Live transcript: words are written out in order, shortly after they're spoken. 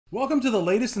Welcome to the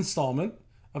latest installment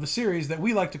of a series that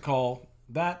we like to call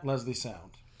That Leslie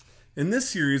Sound. In this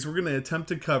series, we're going to attempt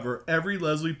to cover every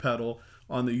Leslie pedal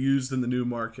on the used and the new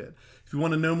market. If you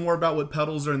want to know more about what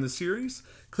pedals are in the series,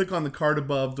 click on the card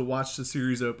above to watch the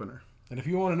series opener. And if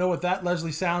you want to know what That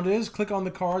Leslie Sound is, click on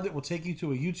the card that will take you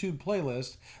to a YouTube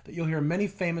playlist that you'll hear many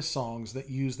famous songs that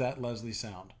use That Leslie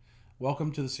Sound.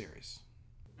 Welcome to the series.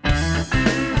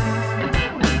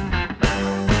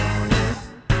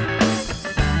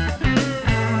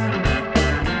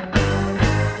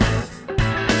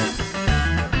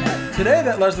 Today,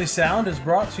 That Leslie Sound is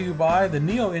brought to you by the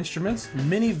Neo Instruments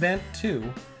Mini Vent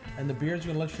 2, and the Beard's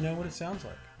going to let you know what it sounds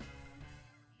like.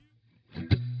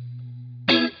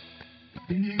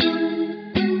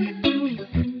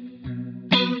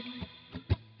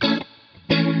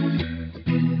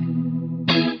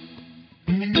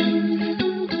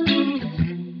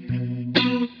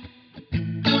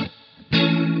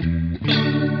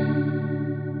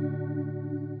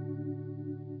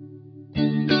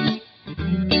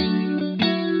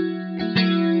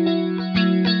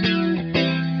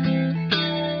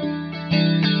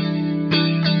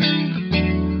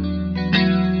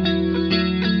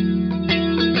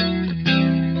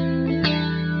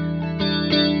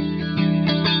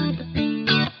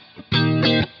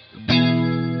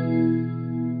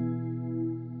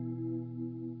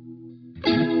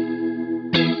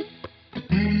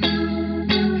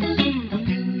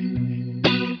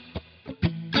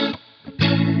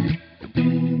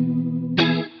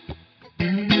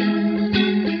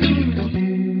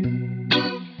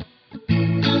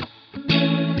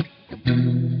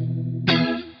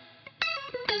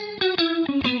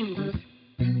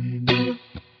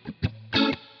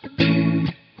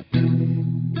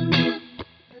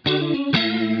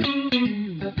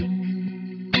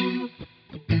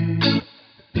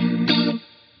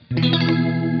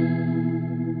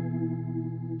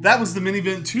 That was the Mini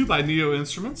Vent 2 by Neo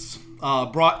Instruments,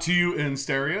 brought to you in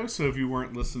stereo, so if you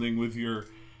weren't listening with your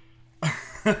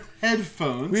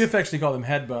headphones. We affectionately call them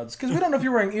headbuds, because we don't know if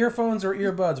you're wearing earphones or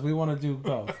earbuds. We want to do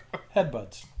both.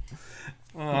 Headbuds.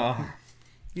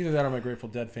 Either that or my Grateful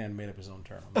Dead fan made up his own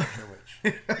term. I'm not sure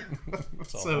which.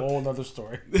 It's a whole other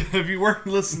story. If you weren't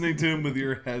listening to him with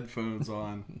your headphones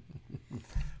on,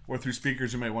 or through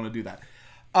speakers, you might want to do that.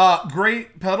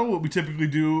 Great pedal. What we typically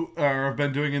do, or have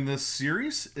been doing in this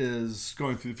series, is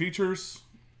going through the features,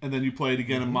 and then you play it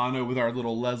again in mono with our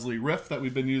little Leslie riff that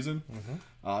we've been using.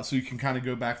 So you can kind of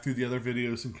go back through the other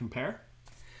videos and compare.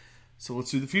 So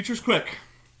let's do the features quick.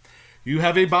 You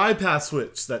have a bypass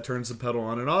switch that turns the pedal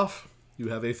on and off. You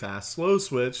have a fast-slow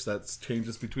switch that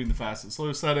changes between the fast and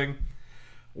slow setting.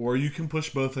 Or you can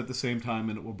push both at the same time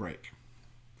and it will break.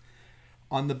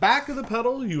 On the back of the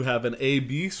pedal, you have an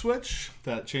A-B switch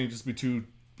that changes between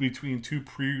two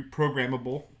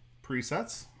programmable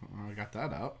presets. I got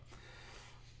that out.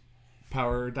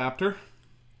 Power adapter.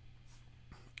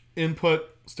 Input,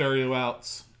 stereo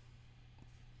outs.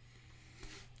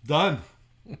 Done.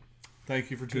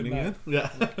 Thank you for tuning in. Yeah.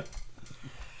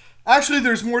 Actually,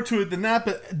 there's more to it than that,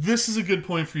 but this is a good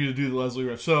point for you to do the Leslie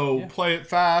riff. So play it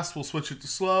fast, we'll switch it to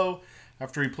slow.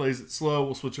 After he plays it slow,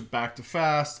 we'll switch it back to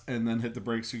fast, and then hit the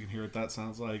brakes so you can hear what that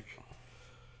sounds like.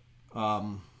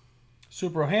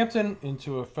 Super Hampton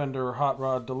into a Fender Hot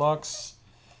Rod Deluxe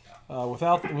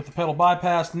with the pedal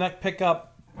bypass, neck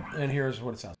pickup, and here's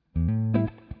what it sounds like.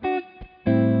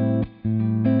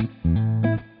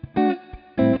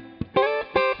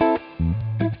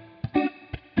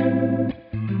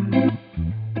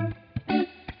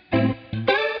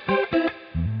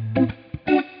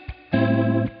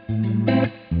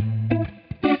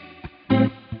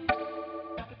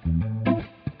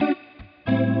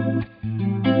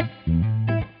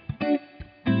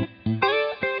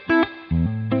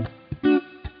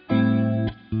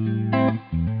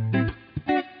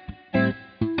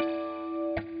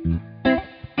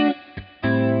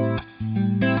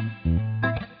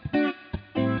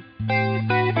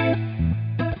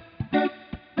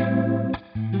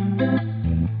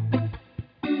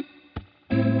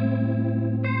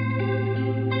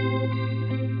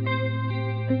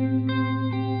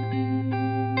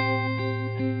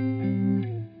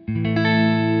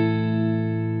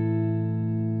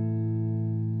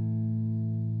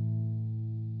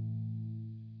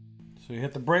 So you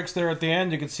hit the brakes there at the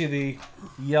end. You can see the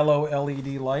yellow LED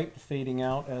light fading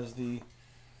out as the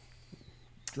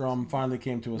drum finally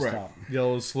came to a stop.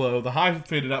 Yellow is slow. The high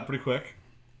faded out pretty quick.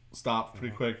 Stopped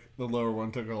pretty quick. The lower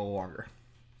one took a little longer.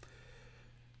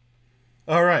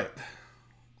 All right.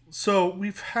 So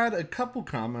we've had a couple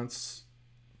comments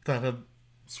that have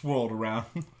swirled around.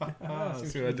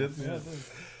 See what I did?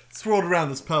 swirled around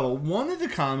this pedal. One of the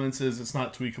comments is it's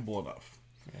not tweakable enough.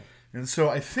 Yeah. And so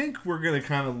I think we're going to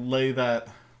kind of lay that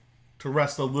to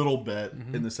rest a little bit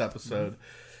in this episode.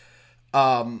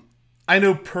 I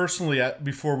know personally,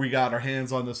 before we got our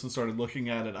hands on this and started looking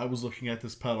at it, I was looking at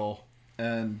this pedal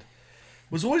and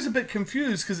was always a bit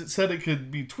confused because it said it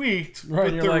could be tweaked.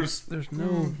 Right, but there's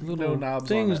no little knobs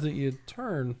things that you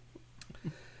turn.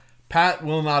 Pat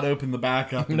will not open the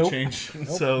back up and Nope. change,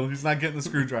 so he's not getting the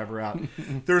screwdriver out.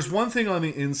 There's one thing on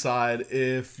the inside.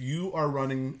 If you are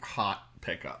running hot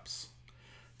pickups,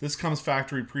 this comes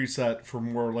factory preset for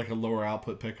more like a lower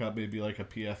output pickup, maybe like a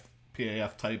PAF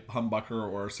type humbucker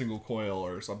or a single coil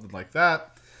or something like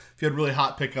that. If you had really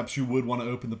hot pickups, you would want to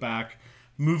open the back,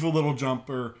 move a little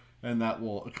jumper, and that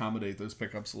will accommodate those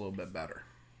pickups a little bit better.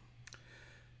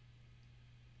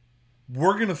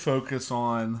 We're going to focus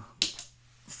on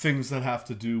things that have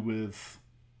to do with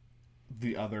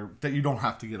the other, that you don't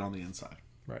have to get on the inside.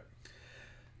 Right.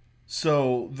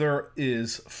 So there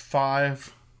is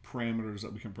 5 parameters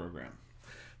that we can program.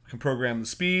 We can program the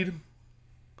speed,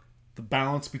 the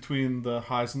balance between the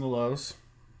highs and the lows,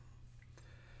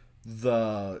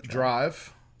 the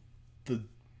drive, the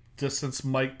distance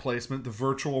mic placement, the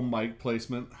virtual mic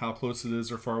placement, how close it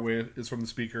is or far away it is from the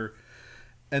speaker,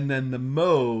 and then the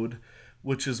mode,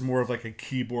 which is more of like a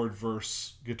keyboard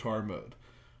versus guitar mode.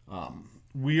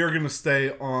 We are going to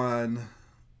stay on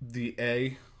the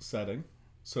A setting.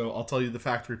 So I'll tell you the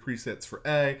factory presets for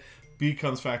A. B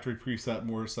comes factory preset,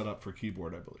 more set up for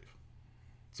keyboard, I believe.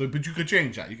 So, but you could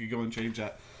change that. You could go and change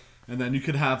that. And then you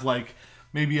could have like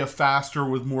maybe a faster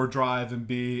with more drive in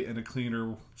B and a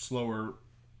cleaner, slower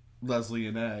Leslie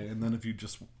in A. And then if you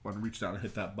just want to reach down and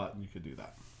hit that button, you could do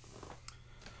that.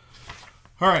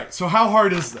 All right, so how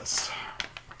hard is this?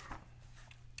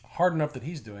 Hard enough that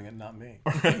he's doing it, not me.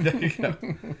 All right, there you go.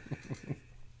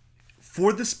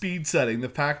 For the speed setting, the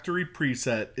factory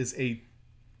preset is a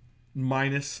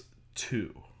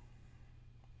 -2.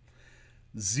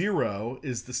 0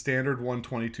 is the standard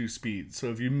 122 speed. So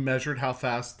if you measured how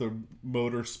fast the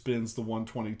motor spins the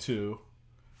 122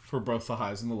 for both the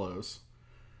highs and the lows,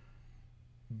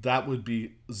 that would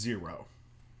be 0.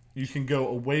 You can go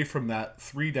away from that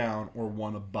 3 down or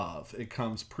 1 above. It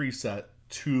comes preset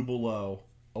 2 below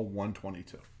a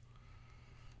 122.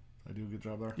 I do a good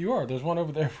job there? You are. There's one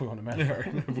over there if we want to measure.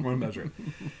 Yeah, right. If we want to measure it.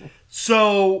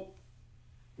 So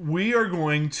we are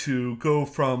going to go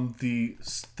from the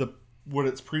what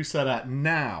it's preset at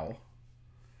now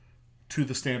to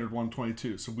the standard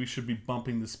 122. So we should be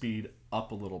bumping the speed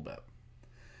up a little bit.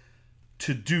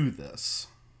 To do this,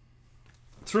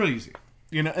 it's really easy.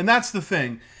 You know, and that's the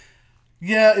thing.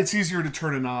 Yeah, it's easier to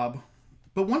turn a knob.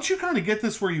 But once you kind of get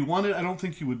this where you want it, I don't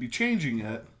think you would be changing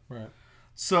it. Right.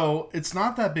 So it's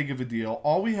not that big of a deal.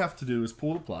 All we have to do is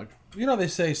pull the plug. You know, they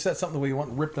say set something the way you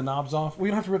want and rip the knobs off. Well,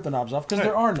 you don't have to rip the knobs off because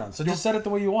there are none. So just set it the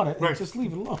way you want it and just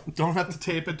leave it alone. Don't have to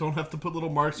tape it. Don't have to put little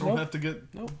marks. Don't have to get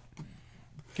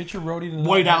Get your roadie to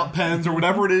white out pens or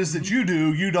whatever it is that you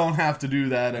do. You don't have to do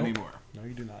that anymore. No,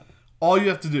 you do not. All you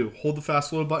have to do, hold the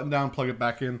fast load button down, plug it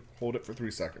back in, hold it for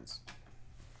 3 seconds.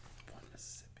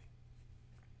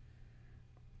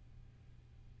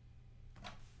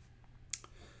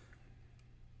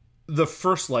 The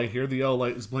first light here, the yellow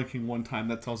light, is blinking 1 time.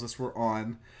 That tells us we're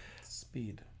on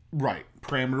speed. Right.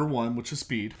 Parameter 1, which is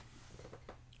speed.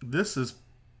 This is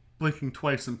blinking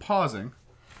twice and pausing.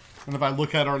 And if I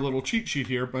look at our little cheat sheet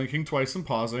here, blinking twice and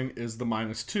pausing is the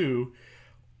 -2.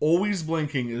 Always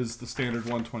blinking is the standard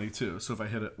 122. So if I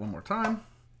hit it 1 more time,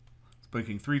 it's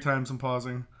blinking 3 times and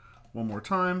pausing. 1 more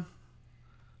time.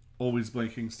 Always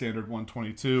blinking standard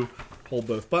 122. Hold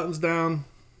both buttons down.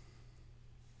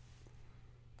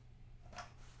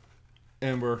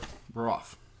 And we're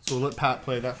off. So we'll let Pat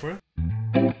play that for you.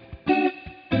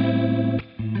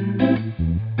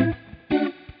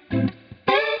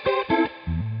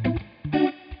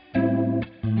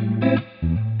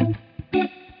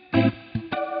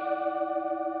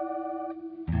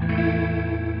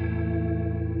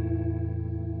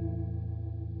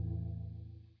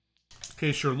 In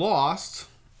case you're lost,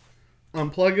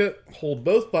 unplug it, hold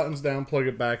both buttons down, plug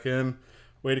it back in,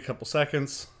 wait a couple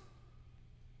seconds,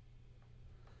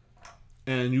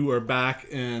 and you are back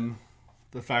in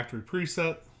the factory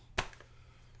preset.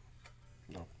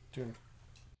 No, tune.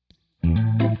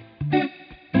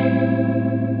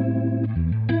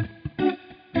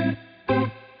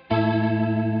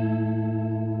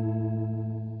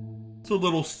 It's a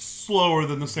little slower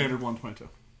than the standard 122.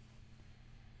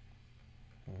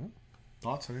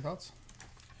 Thoughts? Any thoughts?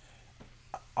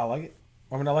 I like it.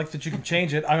 I mean, I like that you can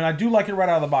change it. I mean, I do like it right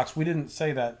out of the box. We didn't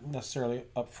say that necessarily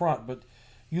up front, but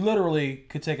you literally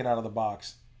could take it out of the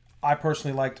box I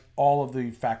personally liked all of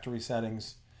the factory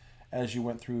settings as you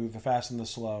went through the fast and the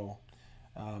slow.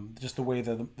 Just the way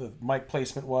the mic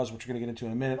placement was, which we're going to get into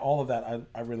in a minute. All of that,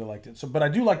 I really liked it. So, but I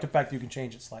do like the fact that you can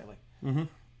change it slightly. Mm-hmm.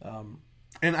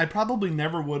 And I probably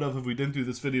never would have if we didn't do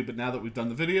this video, but now that we've done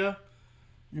the video,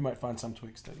 you might find some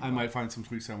tweaks that I might find some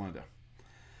tweaks I want to do.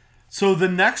 So the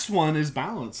next one is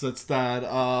balance. That's that.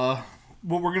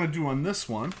 What we're going to do on this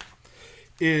one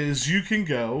is you can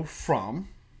go from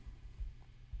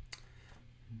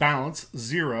balance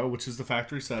 0, which is the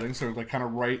factory setting, so like kind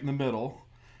of right in the middle.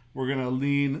 We're going to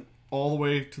lean all the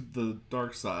way to the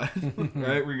dark side,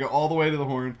 right? We're going to go all the way to the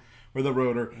horn or the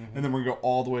rotor, and then we're going to go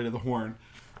all the way to the horn.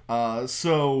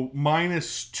 So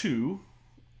 -2,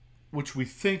 which we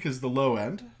think is the low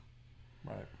end,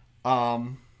 right?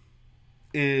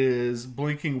 Is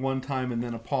blinking one time and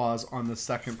then a pause on the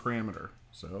second parameter.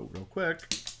 So real quick,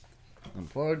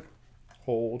 unplug,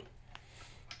 hold,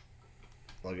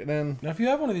 plug it in. Now, if you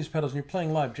have one of these pedals and you're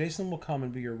playing live, Jason will come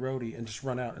and be your roadie and just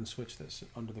run out and switch this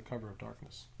under the cover of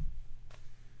darkness.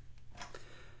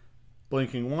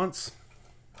 Blinking once,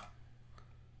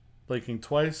 blinking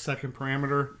twice, second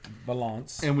parameter.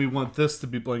 Balance. And we want this to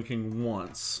be blinking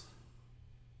once.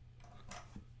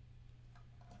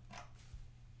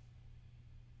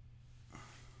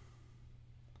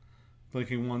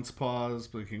 Blinking once, pause,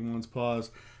 blinking once,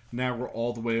 pause. Now we're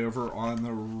all the way over on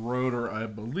the rotor, I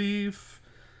believe.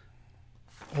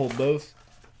 Hold both.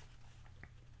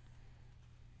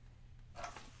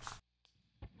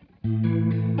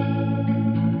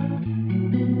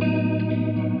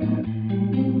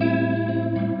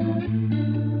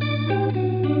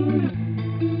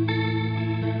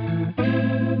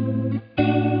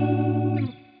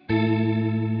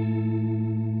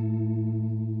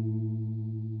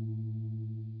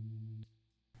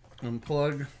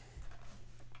 Unplug.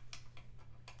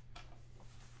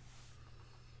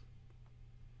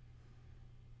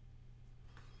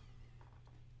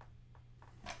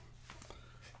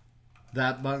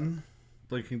 That button,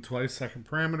 blinking twice, second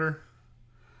parameter.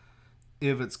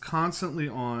 If it's constantly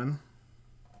on,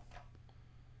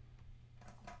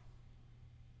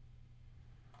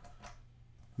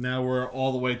 now we're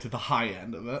all the way to the high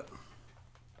end of it.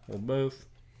 Hold both.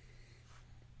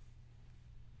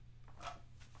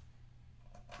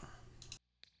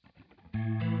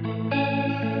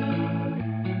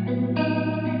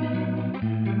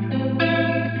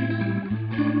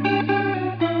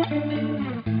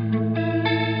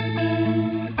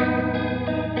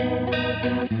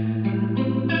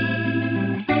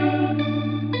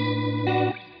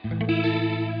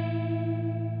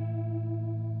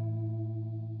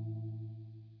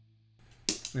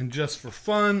 And just for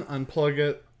fun, unplug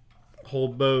it,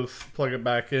 hold both, plug it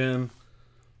back in.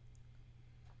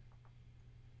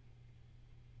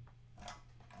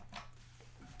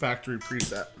 Factory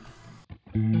preset.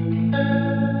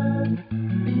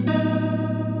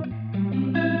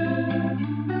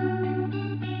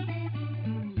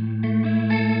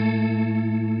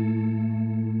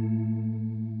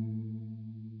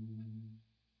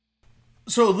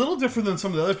 So a little different than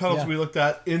some of the other pedals we looked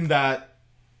at in that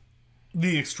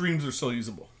the extremes are still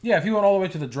usable. Yeah, if you went all the way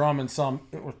to the drum and some,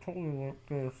 it was totally like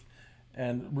this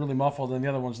and really muffled, and the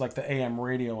other one's like the AM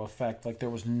radio effect, like there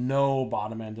was no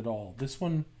bottom end at all. This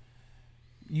one,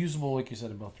 usable, like you said,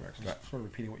 in both directions. Right. Sort of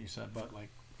repeating what you said, but like,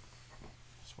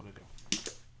 that's what I do.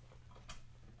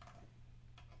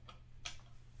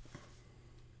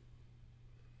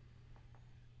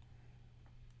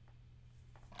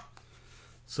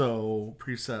 So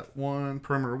preset 1,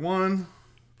 parameter 1.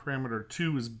 Parameter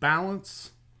 2 is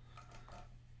balance.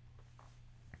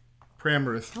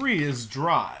 Parameter 3 is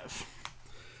drive.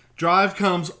 Drive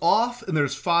comes off, and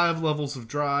there's 5 levels of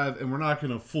drive, and we're not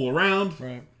going to fool around.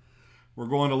 Right. We're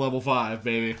going to level 5,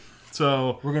 baby.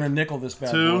 So we're going to nickel this bad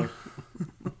 2,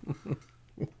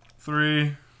 boy.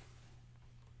 3.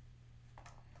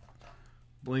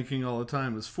 Blinking all the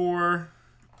time is 4.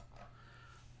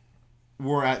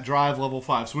 We're at drive level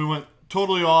 5. So we went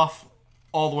totally off,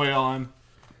 all the way on.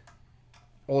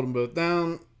 Hold them both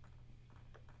down.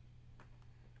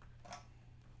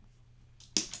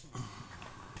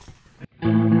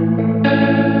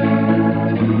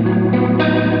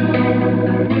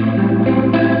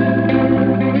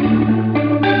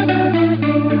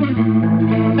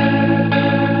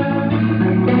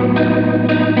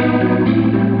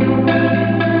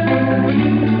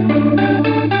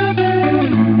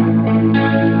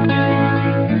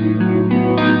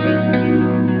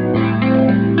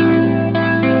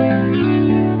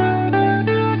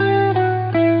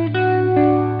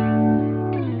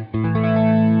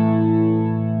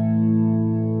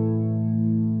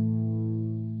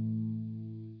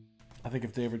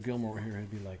 Gilmore were here,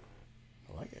 he'd be like,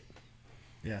 I like it.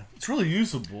 Yeah. It's really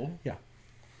usable. Yeah.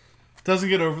 Doesn't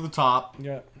get over the top.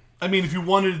 Yeah. I mean, if you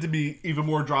wanted it to be even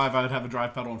more drive, I would have a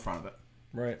drive pedal in front of it.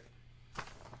 Right.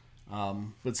 But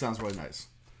it sounds really nice.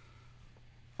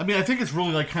 I mean, I think it's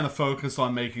really like kind of focused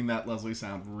on making that Leslie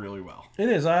sound really well. It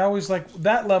is. I always like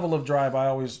that level of drive. I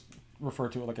always refer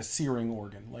to it like a searing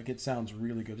organ. Like it sounds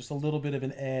really good. Just a little bit of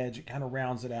an edge. It kind of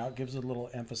rounds it out, gives it a little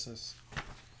emphasis.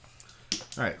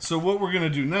 All right. So what we're going to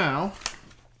do now...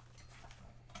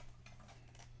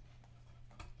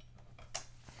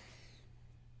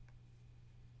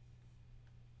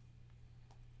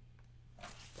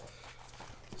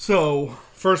 So,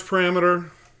 first parameter,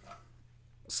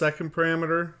 second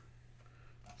parameter,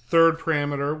 third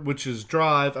parameter, which is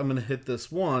drive. I'm going to hit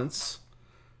this once.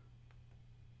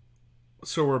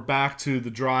 So we're back to the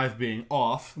drive being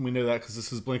off. And we know that because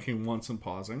this is blinking once and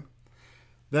pausing.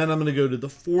 Then I'm going to go to the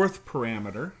fourth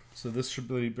parameter. So this should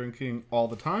be blinking all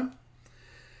the time.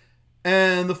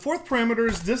 And the fourth parameter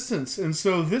is distance. And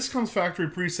so this comes factory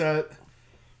preset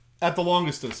at the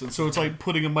longest distance. So it's like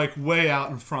putting a mic way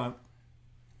out in front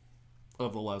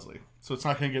of the Leslie. So it's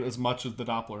not going to get as much as the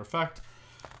Doppler effect.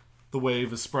 The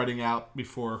wave is spreading out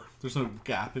before, there's no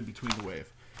gap in between the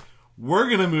wave. We're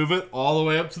going to move it all the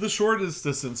way up to the shortest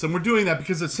distance. And we're doing that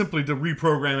because it's simply to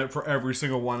reprogram it for every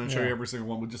single one and show you every single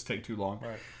one would just take too long.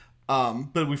 Right.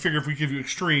 But we figure if we give you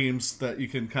extremes that you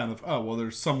can kind of, oh, well,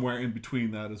 there's somewhere in between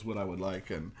that is what I would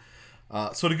like. And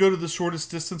so to go to the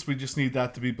shortest distance, we just need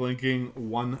that to be blinking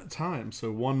one time.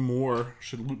 So one more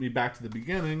should loop me back to the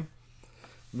beginning,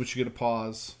 in which you get a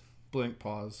pause, blink,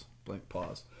 pause, blink,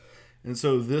 pause. And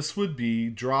so this would be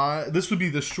dry. This would be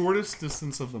the shortest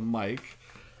distance of the mic.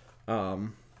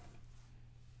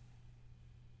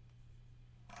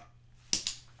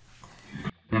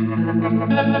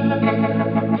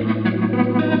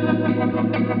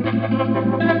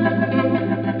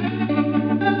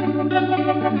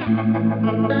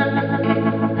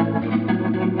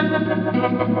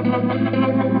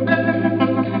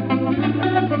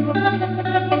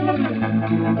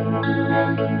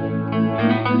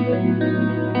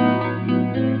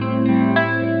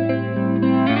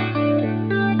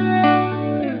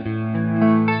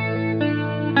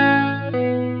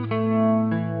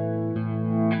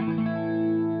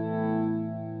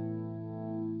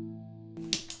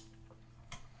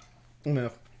 I'm going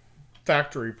to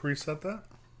factory preset that.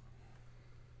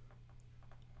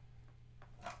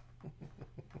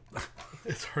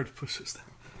 It's hard to push this down.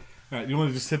 All right, you want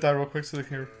to just hit that real quick so they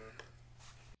can hear?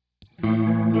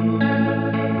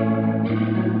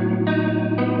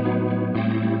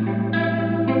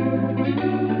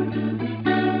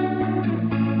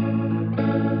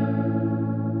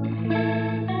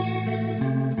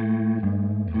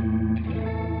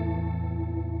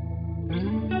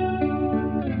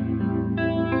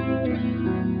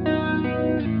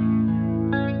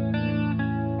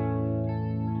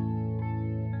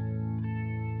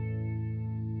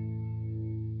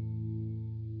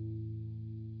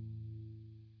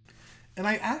 And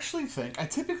I actually think, I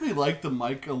typically like the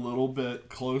mic a little bit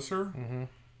closer. Mm-hmm.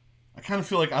 I kind of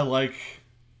feel like I like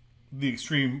the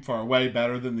extreme far away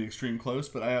better than the extreme close,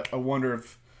 but I wonder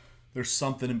if there's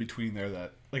something in between there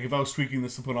that, like if I was tweaking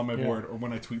this to put on my board, or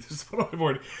when I tweak this to put on my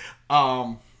board,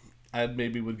 I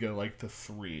maybe would go like the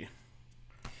 3.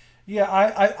 Yeah,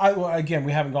 I well, again,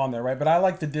 we haven't gone there, right? But I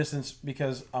like the distance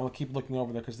because I'm going to keep looking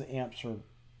over there because the amps are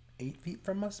 8 feet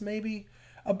from us, maybe.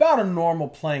 About a normal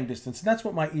playing distance. And that's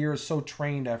what my ear is so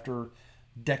trained after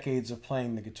decades of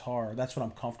playing the guitar. That's what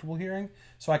I'm comfortable hearing.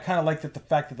 So I kind of like that the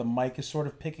fact that the mic is sort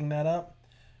of picking that up.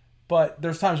 But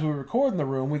there's times we record in the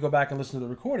room, we go back and listen to the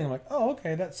recording. I'm like, oh,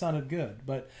 okay, that sounded good.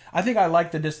 But I think I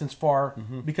like the distance far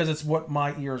because it's what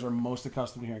my ears are most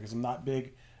accustomed to hearing. Because I'm not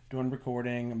big doing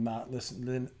recording. I'm not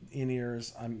listening in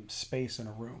ears. I'm space in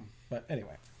a room. But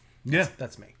anyway,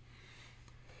 that's me.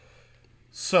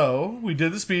 So, we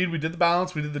did the speed, we did the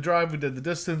balance, we did the drive, we did the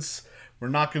distance. We're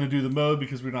not going to do the mode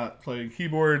because we're not playing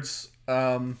keyboards. Did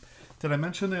I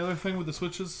mention the other thing with the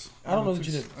switches? I don't know that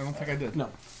you did. I don't think I did. No.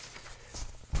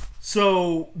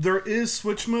 So, there is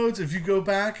switch modes. If you go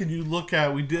back and you look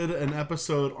at, we did an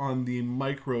episode on the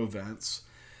micro vents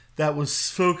that was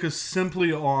focused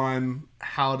simply on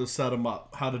how to set them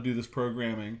up, how to do this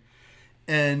programming.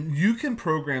 And you can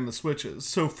program the switches.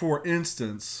 So, for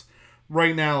instance,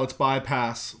 right now it's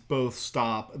bypass, both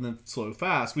stop, and then slow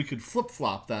fast. We could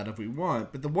flip-flop that if we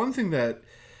want. But the one thing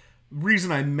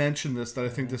reason I mentioned this, that I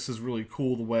think this is really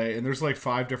cool the way, and there's like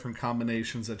 5 different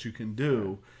combinations that you can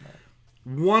do.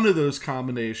 One of those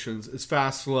combinations is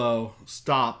fast, slow,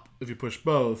 stop if you push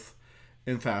both,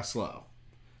 and fast, slow.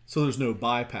 so there's no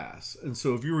bypass. And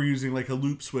so if you were using like a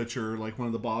loop switcher, like one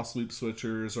of the Boss loop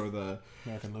switchers or the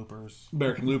American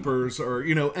Loopers or,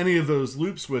 you know, any of those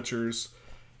loop switchers,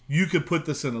 you could put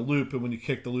this in a loop, and when you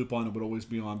kick the loop on, it would always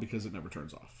be on because it never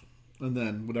turns off. And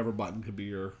then whatever button could be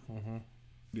your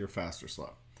fast or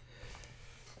slow.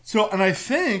 So, and I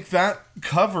think that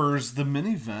covers the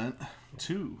mini vent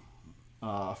too.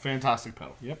 Fantastic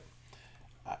pedal. Yep.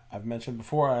 I've mentioned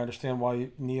before, I understand why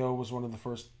Neo was one of the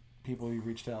first people you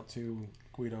reached out to.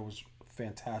 Guido was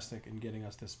fantastic in getting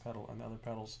us this pedal and other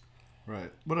pedals.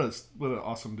 Right. What an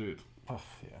awesome dude. Oh,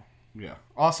 yeah. Yeah.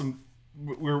 Awesome.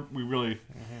 We really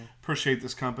appreciate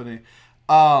this company.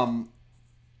 And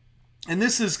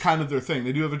this is kind of their thing.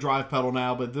 They do have a drive pedal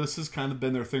now, but this has kind of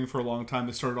been their thing for a long time.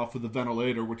 They started off with the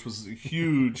ventilator, which was a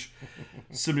huge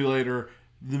simulator,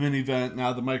 the mini vent,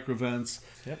 now the micro vents.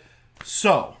 Yep.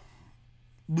 So,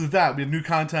 with that, we have new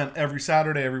content every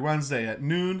Saturday, every Wednesday at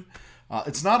noon.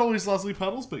 It's not always Leslie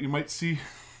pedals, but you might see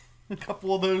a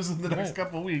couple of those in the next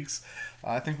couple of weeks.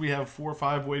 I think we have 4 or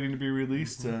 5 waiting to be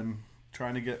released, and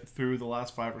trying to get through the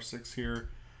last 5 or 6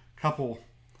 here. Couple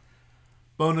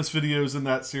bonus videos in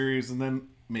that series, and then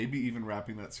maybe even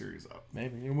wrapping that series up.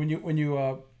 Maybe. And when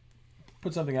you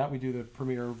put something out, we do the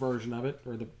premiere version of it,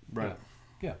 or the right.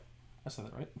 Yeah, I said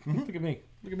that right. Look at me.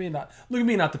 Look at me,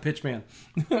 not the pitch man.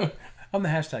 I'm the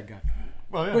hashtag guy.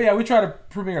 Well, yeah. But yeah, we try to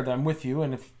premiere them with you,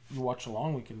 and if you watch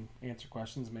along, we can answer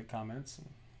questions, make comments, and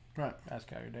ask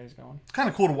how your day's going. It's kind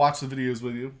of cool to watch the videos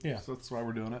with you. Yeah, so that's why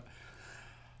we're doing it.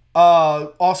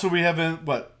 Also, we haven't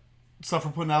stuff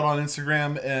we're putting out on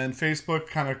Instagram and Facebook,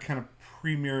 kind of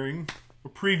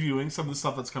previewing some of the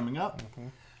stuff that's coming up.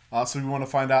 So we want to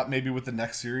find out maybe what the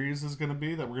next series is going to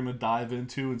be that we're going to dive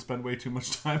into and spend way too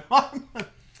much time on.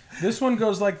 This one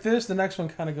goes like this. The next one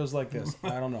kind of goes like this.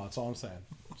 I don't know. That's all I'm saying.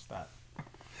 It's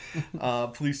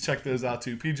that. Please check those out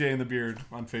too. PJ and the Beard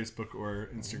on Facebook or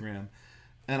Instagram.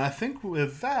 And I think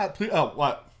with that, please,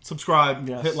 subscribe,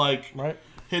 hit like,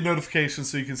 hit notifications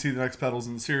so you can see the next pedals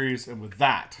in the series. And with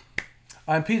that,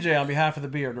 I'm PJ on behalf of the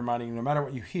Beard, reminding you no matter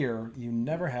what you hear, you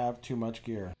never have too much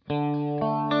gear.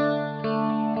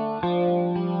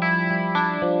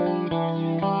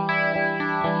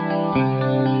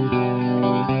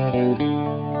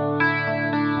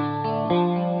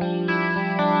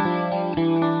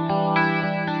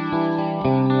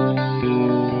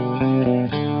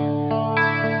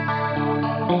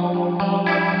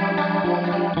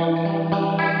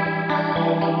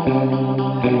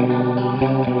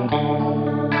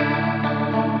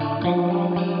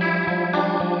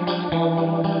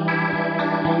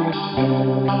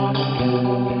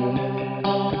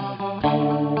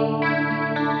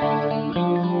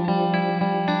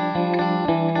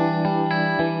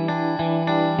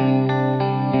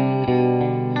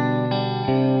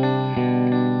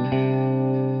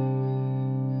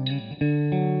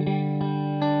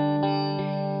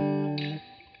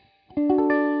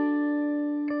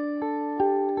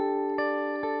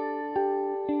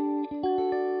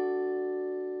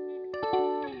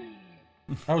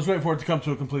 I was waiting for it to come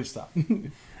to a complete stop.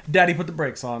 Daddy put the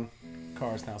brakes on.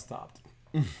 Car is now stopped.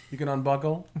 You can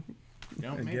unbuckle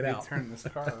and get out. Turn this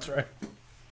car. That's right.